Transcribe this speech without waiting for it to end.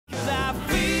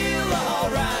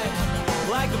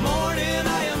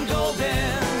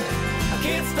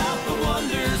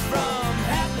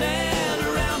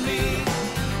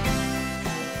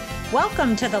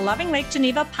Welcome to the Loving Lake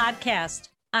Geneva podcast.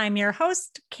 I'm your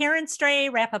host, Karen Stray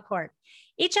Rappaport.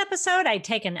 Each episode, I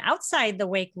take an outside the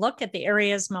wake look at the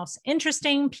area's most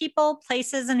interesting people,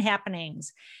 places, and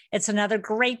happenings. It's another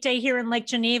great day here in Lake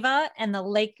Geneva, and the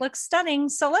lake looks stunning,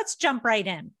 so let's jump right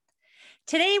in.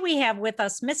 Today, we have with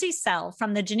us Missy Sell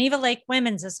from the Geneva Lake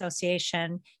Women's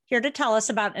Association, here to tell us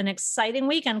about an exciting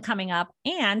weekend coming up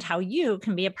and how you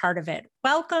can be a part of it.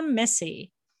 Welcome,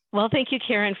 Missy. Well, thank you,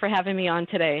 Karen, for having me on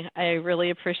today. I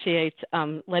really appreciate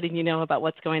letting you know about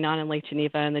what's going on in Lake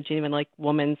Geneva and the Geneva Lake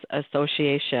Women's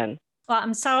Association. Well,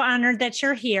 I'm so honored that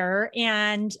you're here.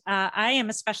 And I am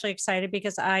especially excited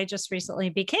because I just recently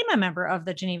became a member of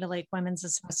the Geneva Lake Women's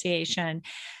Association.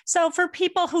 So for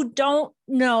people who don't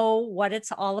know what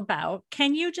it's all about,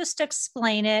 can you just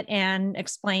explain it and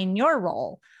explain your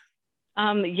role?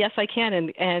 Yes, I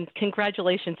can. And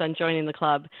congratulations on joining the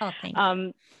club. Oh, thank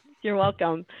you. You're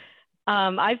welcome.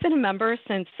 I've been a member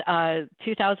since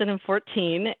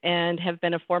 2014 and have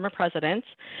been a former president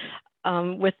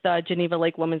with the Geneva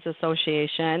Lake Women's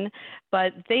Association,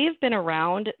 but they've been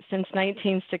around since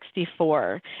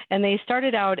 1964, and they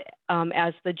started out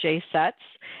as the JSETs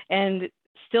and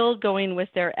still going with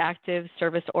their active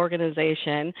service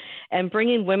organization and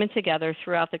bringing women together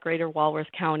throughout the greater Walworth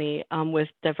County with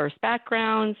diverse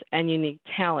backgrounds and unique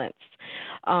talents.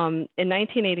 In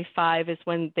 1985 is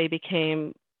when they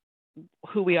became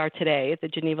who we are today, the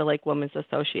Geneva Lake Women's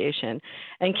Association,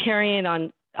 and carrying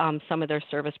on some of their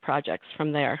service projects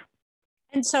from there.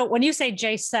 And so when you say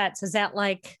JSETs, is that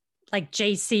like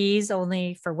JCs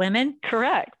only for women?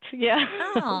 Correct. Yeah.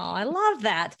 Oh, I love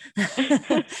that.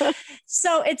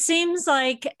 So it seems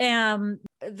like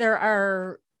there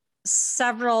are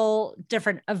several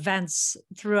different events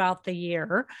throughout the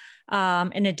year.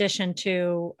 In addition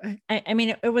to, I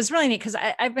mean, it was really neat because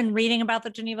I've been reading about the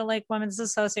Geneva Lake Women's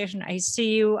Association. I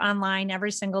see you online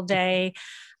every single day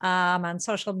on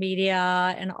social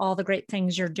media and all the great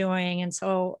things you're doing. And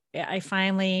so I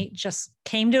finally just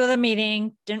came to the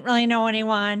meeting, didn't really know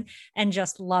anyone, and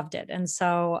just loved it. And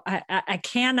so I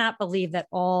cannot believe that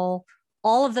all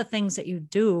of the things that you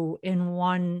do in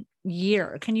one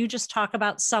year. Can you just talk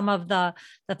about some of the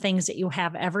things that you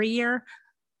have every year?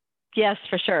 Yes,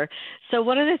 for sure. So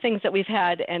one of the things that we've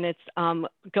had, and it's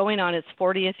going on its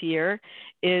 40th year,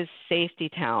 is Safety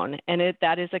Town. And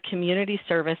that is a community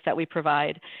service that we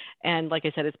provide. And like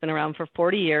I said, it's been around for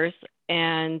 40 years.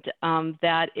 And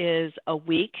that is a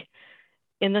week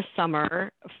in the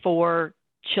summer for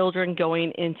children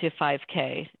going into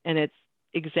 5K. And it's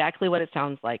exactly what it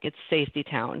sounds like. It's Safety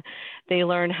Town. They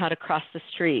learn how to cross the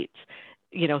street,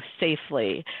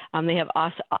 safely. They have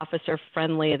officer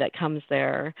friendly that comes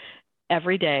there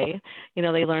every day. They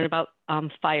learn about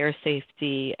fire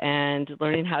safety and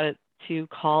learning how to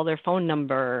call their phone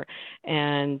number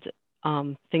and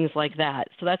things like that.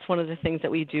 So that's one of the things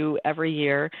that we do every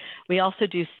year. We also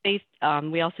do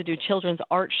children's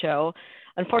art show.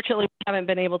 Unfortunately, we haven't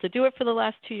been able to do it for the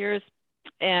last 2 years,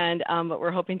 but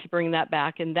we're hoping to bring that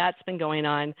back, and that's been going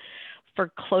on for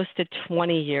close to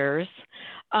 20 years.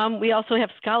 We also have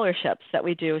scholarships that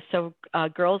we do. So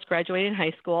girls graduating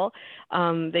high school,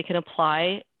 they can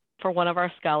apply for one of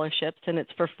our scholarships, and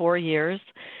it's for 4 years,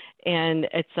 and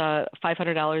it's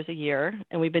 $500 a year,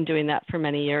 and we've been doing that for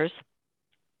many years.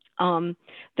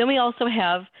 Then we also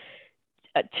have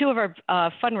two of our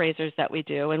fundraisers that we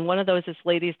do, and one of those is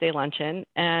Ladies' Day Luncheon,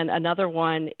 and another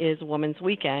one is Women's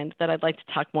Weekend that I'd like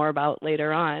to talk more about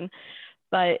later on.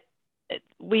 But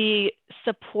we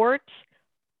support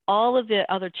all of the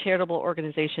other charitable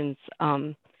organizations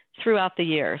throughout the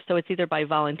year. So it's either by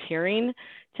volunteering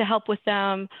to help with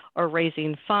them or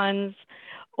raising funds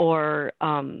or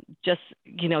just,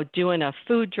 doing a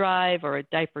food drive or a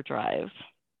diaper drive.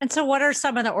 And so what are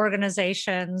some of the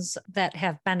organizations that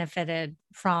have benefited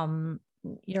from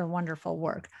your wonderful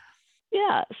work?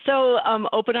 Yeah, so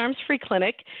Open Arms Free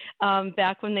Clinic,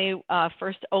 back when they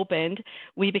first opened,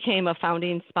 we became a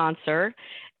founding sponsor,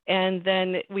 and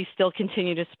then we still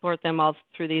continue to support them all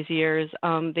through these years.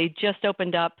 They just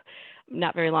opened up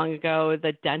not very long ago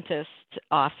the dentist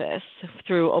office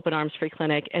through Open Arms Free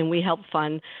Clinic, and we help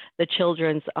fund the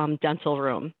children's dental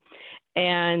room.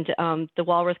 And the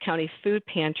Walworth County Food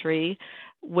Pantry,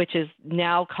 which is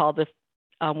now called the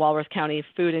Walworth County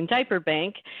Food and Diaper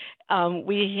Bank,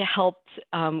 we helped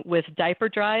with diaper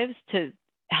drives to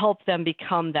help them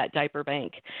become that diaper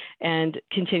bank and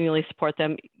continually support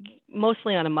them,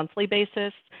 mostly on a monthly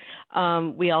basis.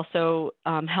 We also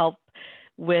help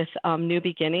with New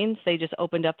Beginnings. They just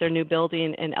opened up their new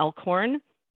building in Elkhorn,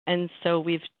 and so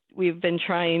we've been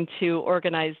trying to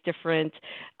organize different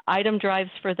item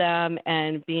drives for them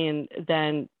and being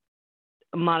then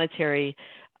monetary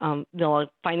they'll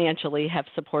financially have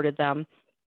supported them.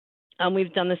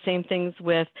 We've done the same things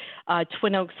with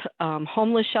Twin Oaks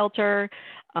Homeless Shelter,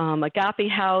 Agape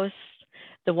House,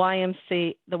 the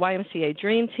YMCA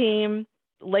Dream Team,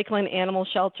 Lakeland Animal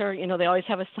Shelter. They always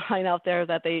have a sign out there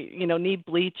that they, need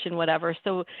bleach and whatever.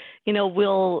 So,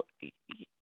 we'll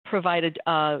provide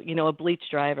a bleach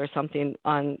drive or something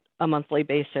on a monthly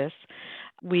basis.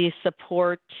 We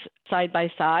support Side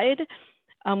by Side,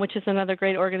 which is another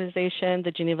great organization.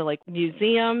 The Geneva Lake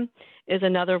Museum is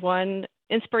another one.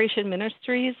 Inspiration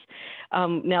Ministries,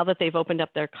 now that they've opened up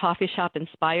their coffee shop,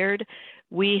 Inspired,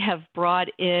 we have brought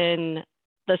in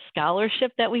the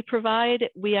scholarship that we provide.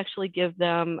 We actually give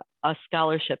them a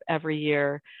scholarship every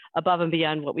year above and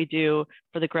beyond what we do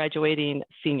for the graduating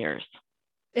seniors.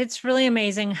 It's really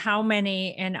amazing how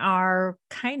many in our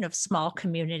kind of small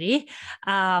community,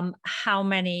 how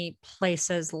many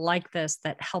places like this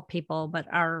that help people but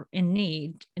are in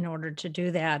need in order to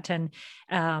do that. And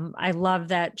I love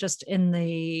that just in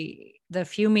the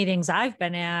few meetings I've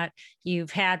been at,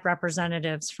 you've had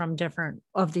representatives from different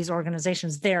of these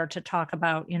organizations there to talk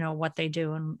about, what they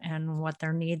do and what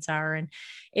their needs are. And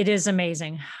it is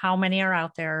amazing how many are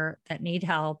out there that need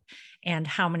help and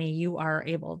how many you are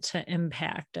able to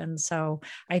impact. And so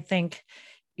I think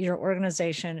your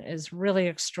organization is really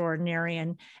extraordinary.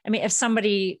 And I mean, if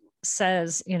somebody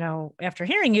says, after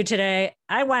hearing you today,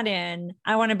 I want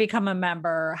to become a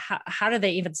member, how do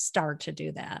they even start to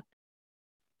do that?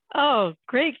 Oh,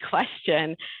 great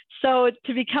question. So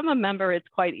to become a member, it's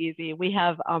quite easy. We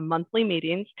have monthly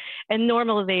meetings, and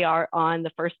normally they are on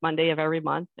the first Monday of every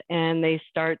month. And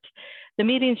the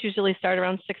meetings usually start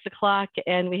around 6 o'clock,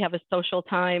 and we have a social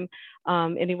time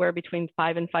anywhere between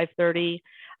 5 and 5:30.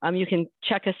 You can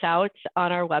check us out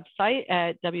on our website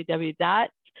at www.glwa.net,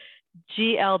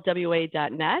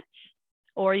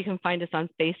 or you can find us on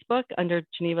Facebook under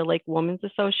Geneva Lake Women's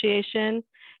Association.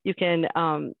 You can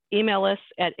email us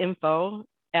at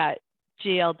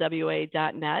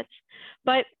info@glwa.net.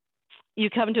 But you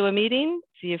come to a meeting,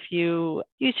 see if you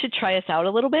should try us out a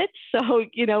little bit. So,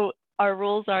 our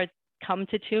rules are come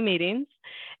to 2 meetings.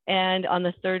 And on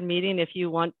the 3rd meeting, if you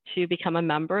want to become a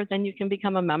member, then you can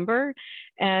become a member.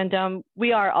 And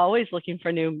we are always looking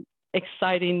for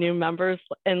exciting new members,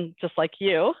 and just like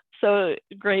you. So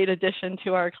great addition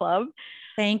to our club.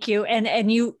 Thank you. And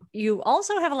you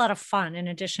also have a lot of fun in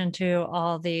addition to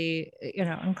all the,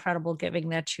 incredible giving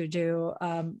that you do.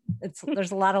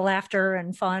 There's a lot of laughter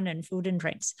and fun and food and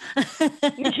drinks.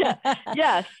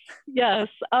 Yes.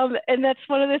 And that's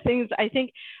one of the things I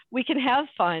think we can have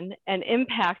fun and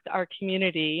impact our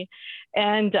community.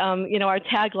 And, our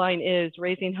tagline is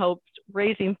raising hopes,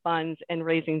 raising funds, and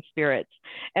raising spirits.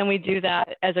 And we do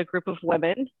that as a group of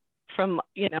women from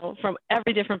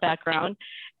every different background,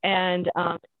 and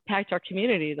impact our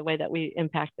community the way that we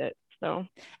impact it. So,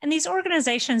 and these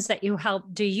organizations that you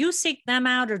help, do you seek them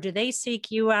out or do they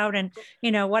seek you out? And,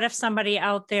 what if somebody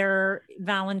out there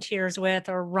volunteers with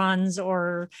or runs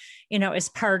or, is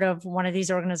part of one of these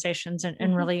organizations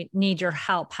and really need your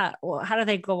help? How do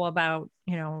they go about,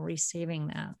 receiving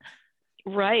that?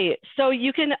 Right. So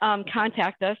you can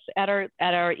contact us at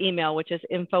our email, which is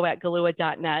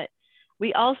info@glwa.net.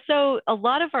 We also, a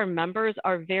lot of our members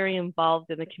are very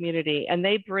involved in the community, and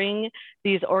they bring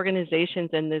these organizations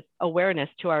and this awareness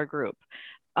to our group.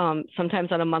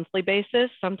 Sometimes on a monthly basis,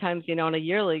 sometimes, on a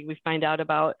yearly, we find out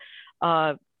about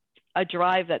a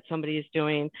drive that somebody is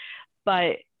doing.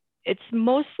 But it's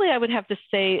mostly, I would have to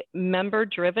say, member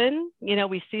driven.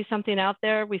 We see something out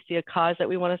there, we see a cause that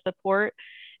we want to support,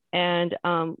 and,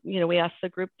 we ask the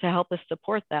group to help us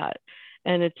support that.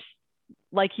 And it's,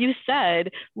 like you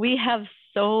said, we have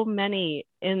so many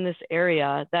in this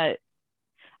area that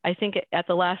I think at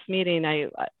the last meeting, a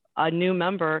new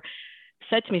member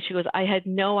said to me, she goes, I had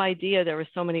no idea there were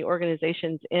so many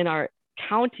organizations in our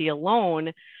county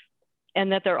alone,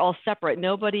 and that they're all separate.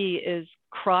 Nobody is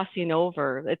crossing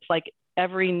over. It's like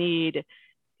every need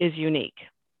is unique.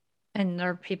 And there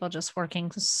are people just working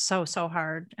so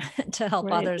hard to help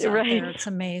others out there. It's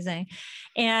amazing.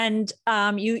 And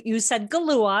you said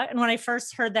GLUA. And when I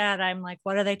first heard that, I'm like,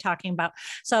 what are they talking about?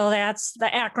 So that's the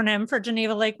acronym for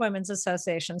Geneva Lake Women's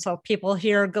Association. So if people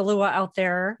hear GLUA out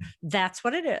there, that's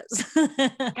what it is.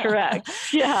 Correct.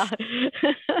 Yeah.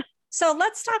 So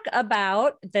let's talk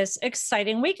about this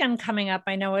exciting weekend coming up.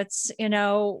 I know it's,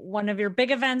 one of your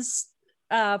big events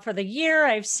for the year.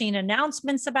 I've seen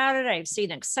announcements about it. I've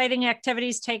seen exciting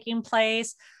activities taking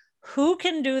place. Who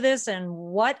can do this, and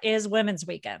what is Women's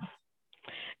Weekend?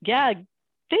 Yeah,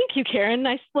 thank you, Karen.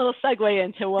 Nice little segue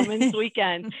into Women's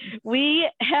Weekend. We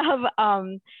have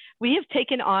we have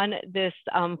taken on this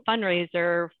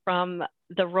fundraiser from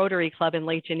the Rotary Club in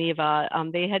Lake Geneva.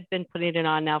 They had been putting it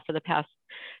on now for the past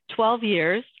 12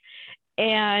 years.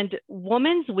 And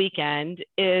Women's Weekend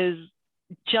is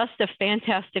just a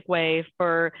fantastic way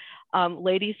for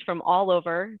ladies from all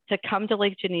over to come to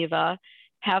Lake Geneva,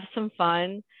 have some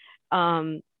fun,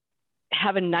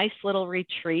 have a nice little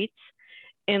retreat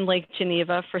in Lake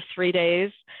Geneva for 3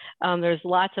 days. There's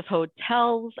lots of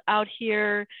hotels out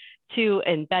here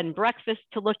and bed and breakfast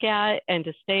to look at and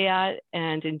to stay at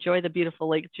and enjoy the beautiful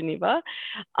Lake Geneva.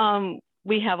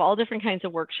 We have all different kinds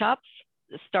of workshops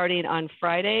starting on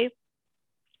Friday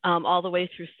all the way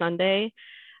through Sunday.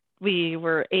 We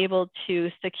were able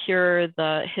to secure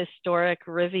the historic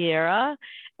Riviera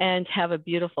and have a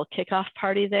beautiful kickoff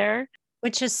party there.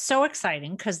 Which is so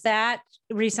exciting because that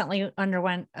recently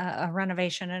underwent a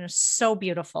renovation and is so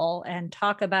beautiful. And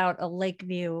talk about a lake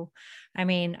view. I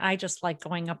mean, I just like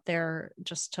going up there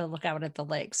just to look out at the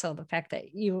lake. So the fact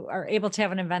that you are able to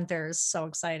have an event there is so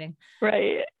exciting.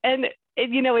 Right. And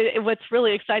you know, what's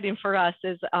really exciting for us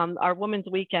is our Women's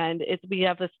Weekend is we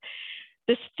have this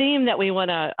theme that we want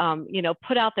to, you know,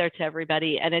 put out there to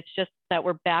everybody. And it's just that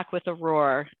we're back with a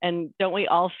roar. And don't we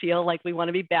all feel like we want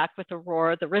to be back with a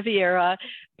roar? The Riviera,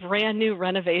 brand new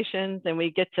renovations, and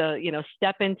we get to, you know,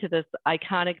 step into this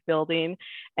iconic building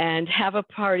and have a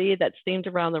party that's themed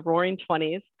around the Roaring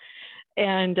 20s.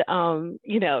 And,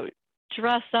 you know,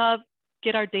 dress up,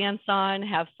 get our dance on,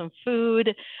 have some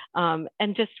food,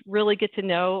 and just really get to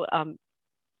know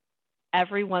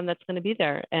everyone that's going to be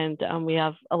there. And we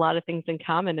have a lot of things in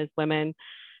common as women,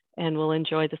 and we'll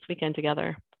enjoy this weekend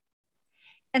together.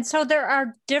 And so there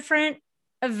are different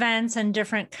events and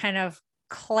different kind of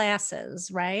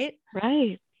classes, right?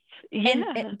 Right. Yeah.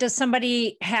 And does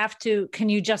somebody can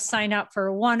you just sign up for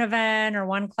one event or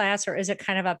one class, or is it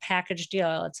kind of a package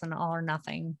deal? It's an all or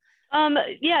nothing.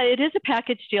 Yeah, it is a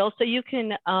package deal. So you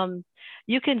can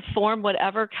form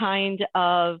whatever kind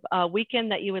of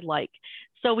weekend that you would like.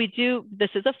 So this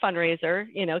is a fundraiser,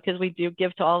 you know, because we do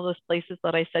give to all those places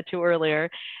that I said to earlier.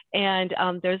 And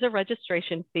there's a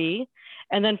registration fee.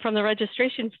 And then from the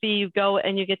registration fee, you go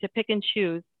and you get to pick and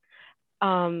choose,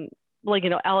 like, you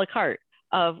know, a la carte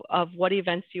of what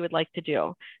events you would like to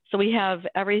do. So we have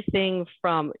everything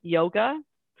from yoga.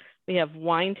 We have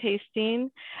wine tasting.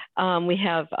 We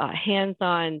have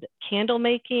hands-on candle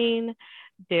making.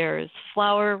 There's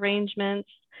flower arrangements,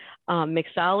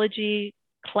 mixology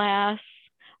class,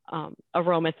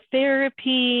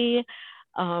 aromatherapy,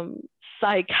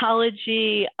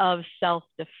 psychology of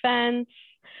self-defense.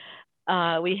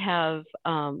 We have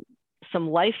some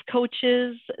life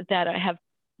coaches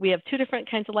we have 2 different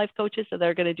kinds of life coaches, so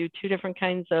they're going to do 2 different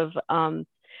kinds of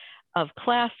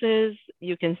classes.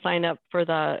 You can sign up for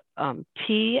the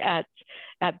tea at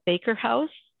Baker House.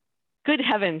 Good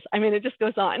heavens. I mean, it just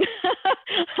goes on.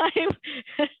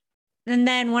 And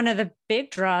then one of the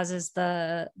big draws is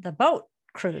the boat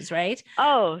cruise, right?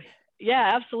 Oh,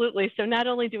 yeah, absolutely. So not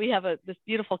only do we have this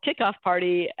beautiful kickoff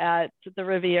party at the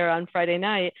Riviera on Friday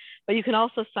night, but you can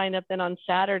also sign up then on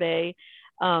Saturday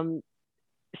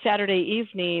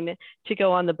evening to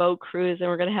go on the boat cruise, and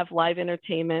we're going to have live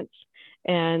entertainment.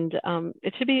 And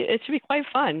it should be quite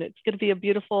fun. It's going to be a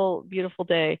beautiful, beautiful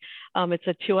day. It's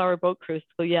a 2-hour boat cruise,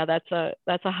 so yeah, that's a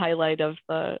highlight of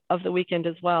the weekend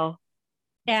as well.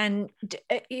 And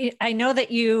I know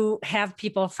that you have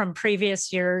people from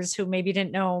previous years who maybe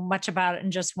didn't know much about it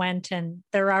and just went, and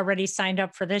they're already signed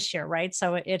up for this year, right?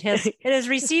 So it has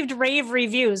received rave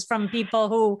reviews from people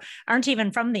who aren't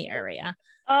even from the area.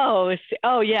 Oh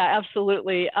yeah,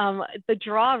 absolutely. The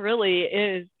draw really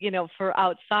is, you know, for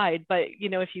outside, but, you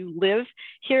know, if you live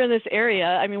here in this area,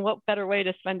 I mean, what better way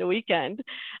to spend a weekend?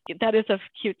 That is a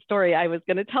cute story I was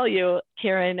going to tell you,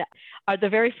 Karen. The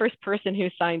very first person who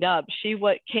signed up, she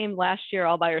came last year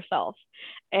all by herself.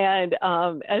 And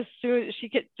as soon as she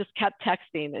just kept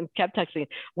texting,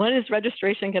 when is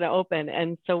registration going to open?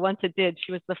 And so once it did,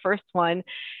 she was the first one.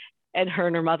 And her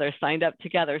and her mother signed up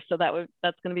together. So that's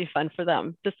going to be fun for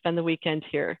them to spend the weekend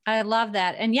here. I love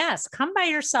that. And yes, come by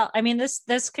yourself. I mean,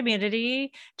 this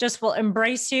community just will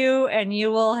embrace you, and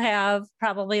you will have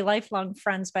probably lifelong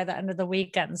friends by the end of the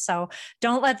weekend. So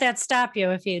don't let that stop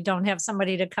you if you don't have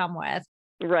somebody to come with.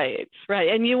 Right.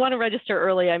 And you want to register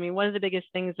early. I mean, one of the biggest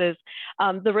things is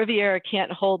the Riviera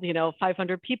can't hold,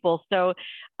 500 people. So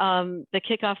the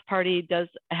kickoff party does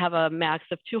have a max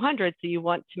of 200. So you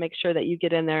want to make sure that you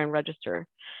get in there and register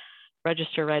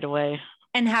right away.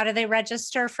 And how do they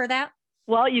register for that?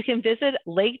 Well, you can visit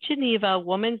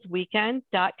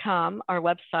LakeGenevaWomen'sWeekend.com, our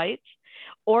website,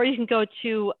 or you can go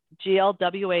to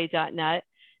glwa.net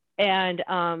and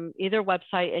either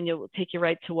website, and it will take you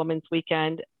right to Women's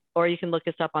Weekend. or you can look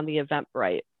us up on the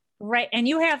Eventbrite. Right. And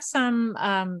you have some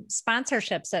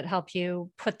sponsorships that help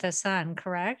you put this on,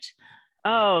 correct?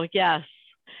 Oh, yes.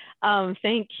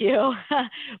 Thank you.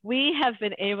 We have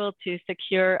been able to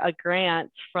secure a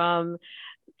grant from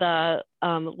the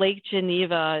Lake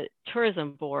Geneva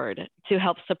Tourism Board to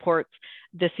help support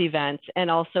this event, and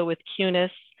also with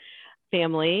Kunis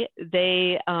family.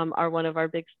 They are one of our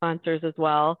big sponsors as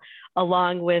well,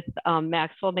 along with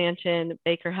Maxwell Mansion,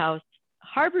 Baker House,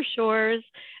 Harbor Shores,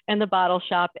 and the Bottle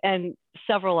Shop, and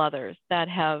several others that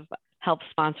have helped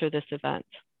sponsor this event.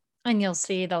 And you'll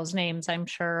see those names, I'm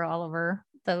sure, all over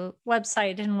the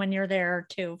website and when you're there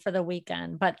too for the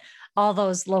weekend. But all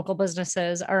those local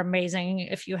businesses are amazing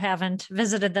if you haven't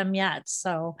visited them yet.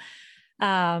 So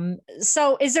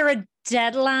is there a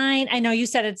deadline? I know you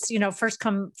said it's, first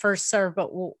come, first serve, but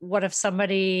what if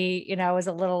somebody, is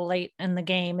a little late in the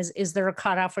game? Is there a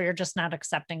cutoff where you're just not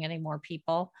accepting any more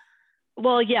people?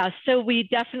 Well, yeah. So we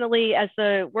definitely, as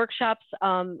the workshops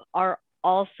are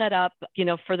all set up,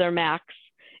 for their max,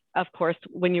 of course,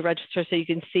 when you register, so you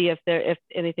can see if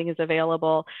anything is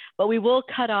available. But we will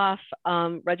cut off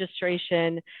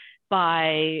registration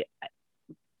by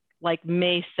like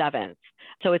May 7th.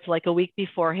 So it's like a week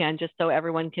beforehand, just so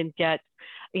everyone can get,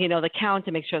 the count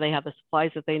to make sure they have the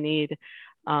supplies that they need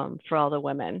for all the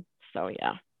women. So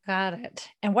yeah. Got it.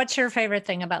 And what's your favorite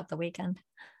thing about the weekend?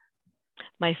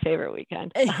 My favorite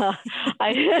weekend. If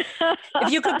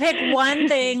you could pick one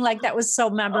thing like that was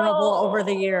so memorable over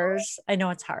the years, I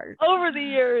know it's hard. Over the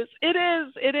years, it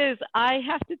is. I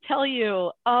have to tell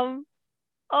you,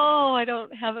 I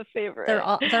don't have a favorite. They're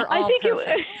all perfect.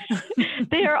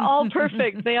 They are all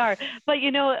perfect. They are. But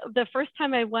the first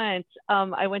time I went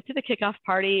to the kickoff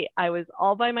party. I was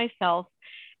all by myself,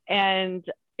 and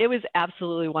it was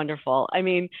absolutely wonderful. I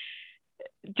mean,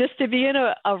 just to be in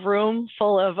a room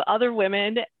full of other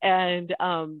women and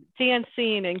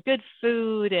dancing and good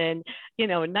food and,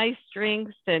 nice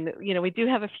drinks. And, we do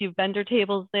have a few vendor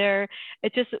tables there.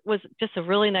 It just was just a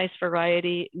really nice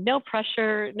variety, no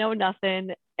pressure, no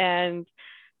nothing, and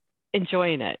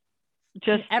enjoying it.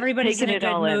 Just everybody's in a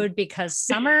good mood because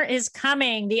summer is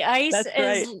coming. The ice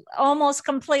is almost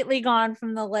completely gone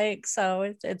from the lake.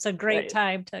 So it's a great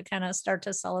time to kind of start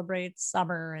to celebrate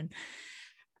summer. And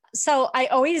so I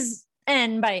always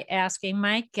end by asking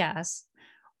my guests,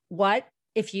 what,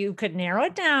 if you could narrow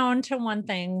it down to one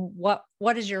thing, what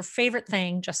is your favorite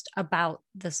thing just about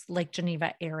this Lake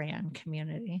Geneva area and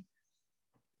community?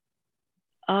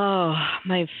 Oh,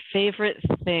 my favorite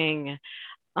thing.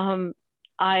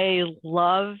 I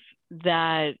love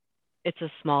that it's a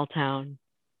small town.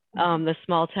 The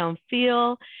small town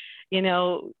feel,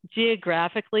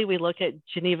 geographically, we look at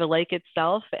Geneva Lake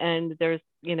itself, and there's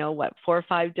 4 or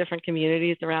 5 different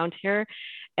communities around here.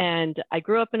 And I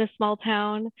grew up in a small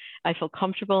town. I feel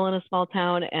comfortable in a small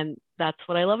town, and that's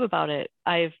what I love about it.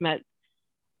 I've met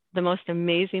the most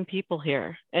amazing people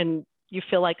here, and you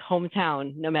feel like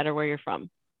hometown no matter where you're from.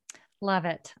 Love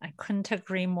it. I couldn't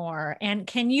agree more. And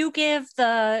can you give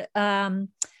the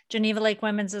Geneva Lake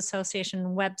Women's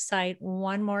Association website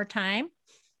one more time?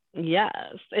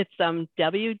 Yes, it's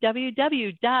www.glwa.net.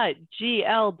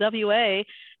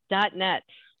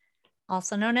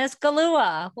 Also known as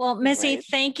GLUA. Well, Missy,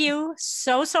 thank you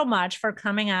so much for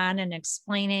coming on and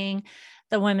explaining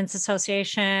the Women's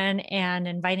Association and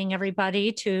inviting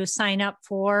everybody to sign up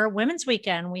for Women's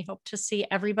Weekend. We hope to see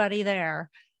everybody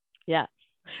there. Yeah.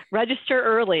 Register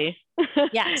early.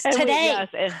 Yes, today.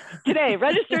 Today.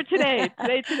 Register today.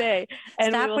 Today.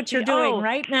 And stop what you're doing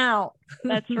right now.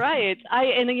 That's right.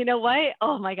 And you know what?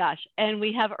 Oh my gosh. And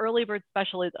we have early bird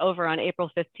special is over on April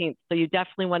 15th. So you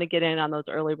definitely want to get in on those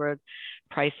early bird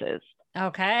prices.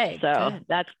 Okay. So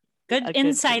that's good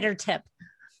insider tip.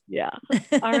 Yeah.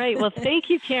 All right. Well, thank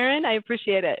you, Karen. I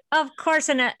appreciate it. Of course.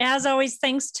 And as always,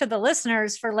 thanks to the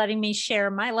listeners for letting me share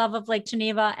my love of Lake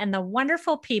Geneva and the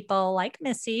wonderful people like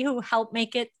Missy who help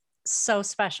make it so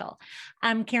special.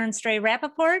 I'm Karen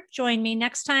Stray-Rappaport. Join me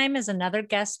next time as another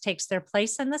guest takes their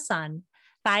place in the sun.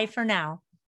 Bye for now.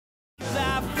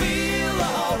 I feel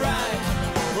all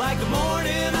right, like the morning.